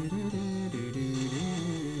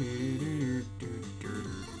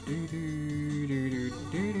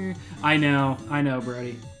 I know,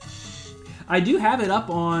 Brody. I do have it up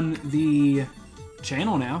on the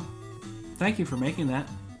channel now. Thank you for making that.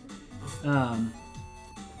 Alright,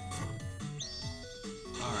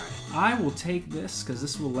 I will take this because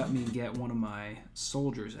this will let me get one of my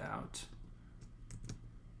soldiers out.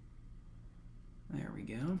 There we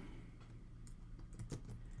go.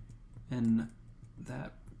 And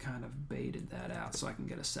that kind of baited that out so I can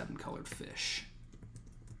get a 7-colored fish.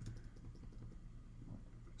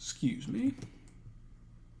 Excuse me.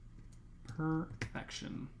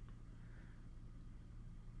 Perfection.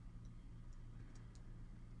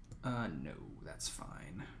 No, that's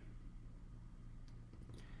fine.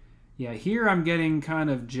 Yeah, here I'm getting kind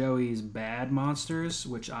of Joey's bad monsters,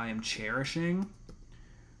 which I am cherishing.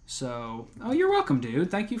 So, oh, you're welcome,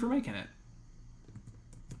 dude. Thank you for making it.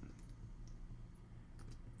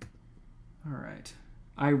 All right.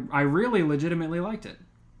 I really legitimately liked it.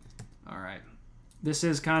 All right. This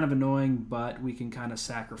is kind of annoying, but we can kind of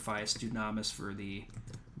sacrifice Dunamis for the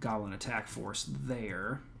Goblin attack force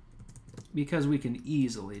there, because we can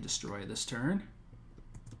easily destroy this turn.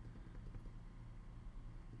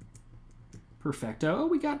 Perfecto. Oh,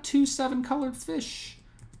 we got 2 7-colored fish.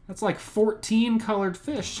 That's like 14 colored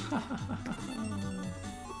fish.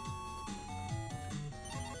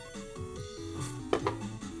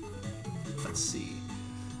 Let's see.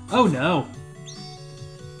 Oh no.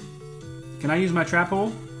 Can I use my trap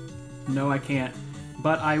hole? No, I can't.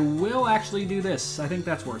 But I will actually do this. I think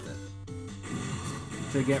that's worth it.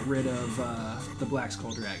 To get rid of the Black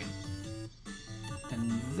Skull Dragon.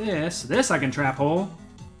 And this I can trap hole.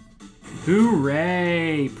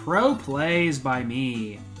 Hooray! Pro plays by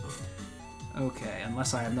me. Okay,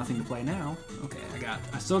 unless I have nothing to play now. Okay,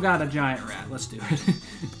 I still got a giant rat. Let's do it.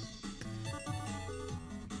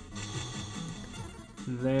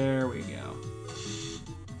 There we go.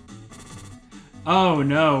 Oh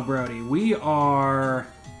no, Brody. We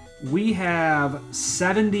have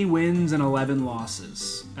 70 wins and 11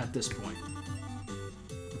 losses at this point.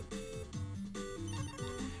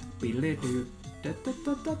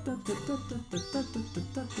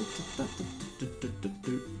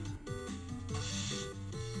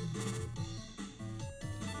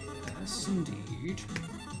 Yes, indeed.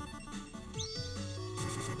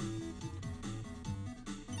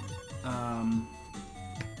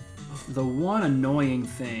 The one annoying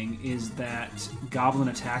thing is that Goblin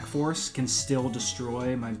Attack Force can still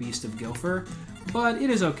destroy my Beast of Gilfer, but it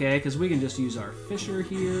is okay because we can just use our Fisher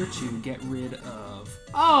here to get rid of...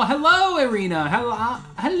 Oh, hello, Irina!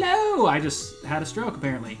 Hello! I just had a stroke,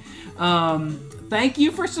 apparently. Thank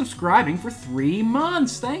you for subscribing for 3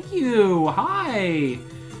 months. Thank you. Hi.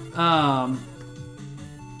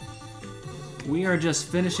 We are just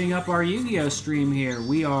finishing up our Yu-Gi-Oh! Stream here.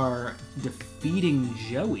 We are defeating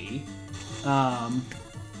Joey,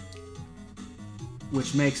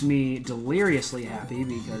 which makes me deliriously happy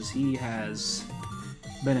because he has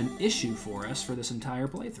been an issue for us for this entire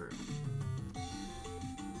playthrough.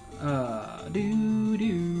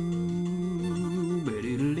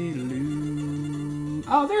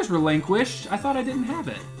 Oh, there's Relinquished. I thought I didn't have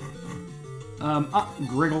it.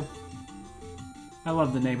 Griggle. I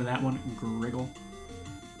love the name of that one, Griggle.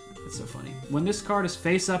 It's so funny. When this card is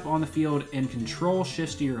face up on the field and control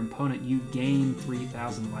shifts to your opponent, you gain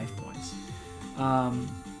 3,000 life points.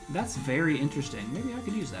 That's very interesting. Maybe I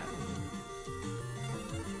could use that.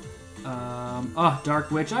 Oh,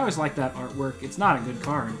 Dark Witch. I always like that artwork. It's not a good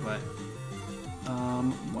card, but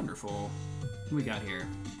wonderful. What do we got here?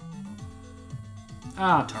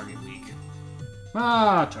 Ah, Target Week.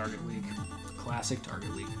 Ah, Target Week. Classic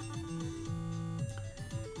Target Week.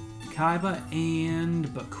 Kaiba and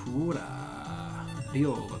Bakura.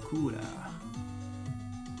 Ryo Bakura.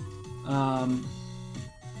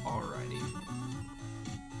 Alrighty.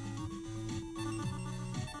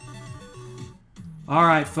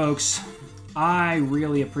 Alright, folks. I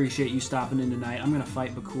really appreciate you stopping in tonight. I'm going to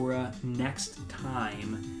fight Bakura next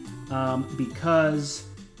time because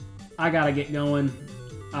I got to get going.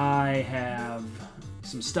 I have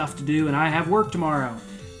some stuff to do and I have work tomorrow.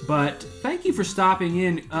 But thank you for stopping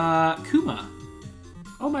in, Kuma.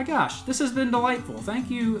 Oh my gosh, this has been delightful. Thank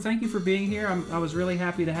you for being here. I was really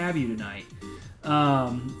happy to have you tonight.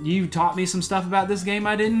 You taught me some stuff about this game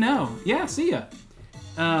I didn't know. Yeah, see ya.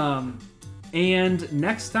 And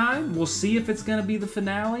next time, we'll see if it's going to be the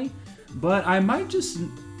finale, but I might just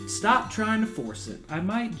stop trying to force it. I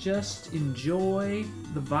might just enjoy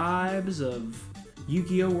the vibes of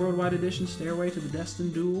Yu-Gi-Oh! Worldwide Edition Stairway to the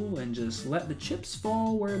Destined Duel and just let the chips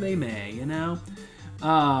fall where they may, you know?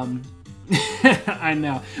 I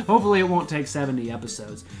know. Hopefully it won't take 70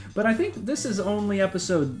 episodes. But I think this is only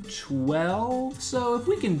episode 12, so if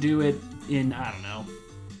we can do it in, I don't know,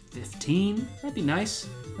 15, that'd be nice.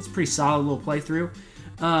 That's a pretty solid little playthrough.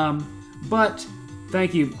 But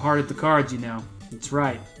thank you, Heart at the Cards, you know. That's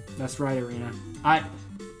right. That's right, Irina.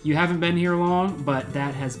 You haven't been here long, but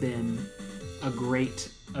that has been a great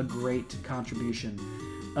contribution.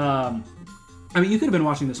 I mean, you could have been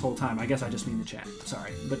watching this whole time. I guess I just mean the chat.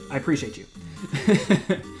 Sorry, but I appreciate you.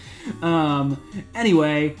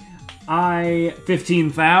 Anyway,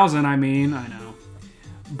 15,000, I mean, I know.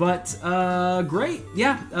 But, great.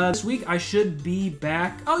 Yeah, this week I should be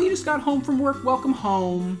back. Oh, you just got home from work. Welcome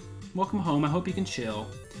home. Welcome home. I hope you can chill.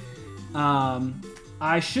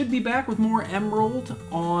 I should be back with more Emerald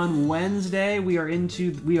on Wednesday. We are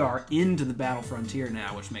into the Battle Frontier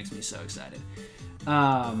now, which makes me so excited.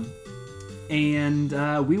 And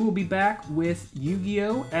we will be back with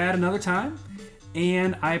Yu-Gi-Oh! At another time.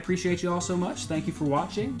 And I appreciate you all so much. Thank you for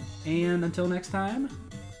watching. And until next time,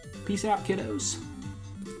 peace out, kiddos.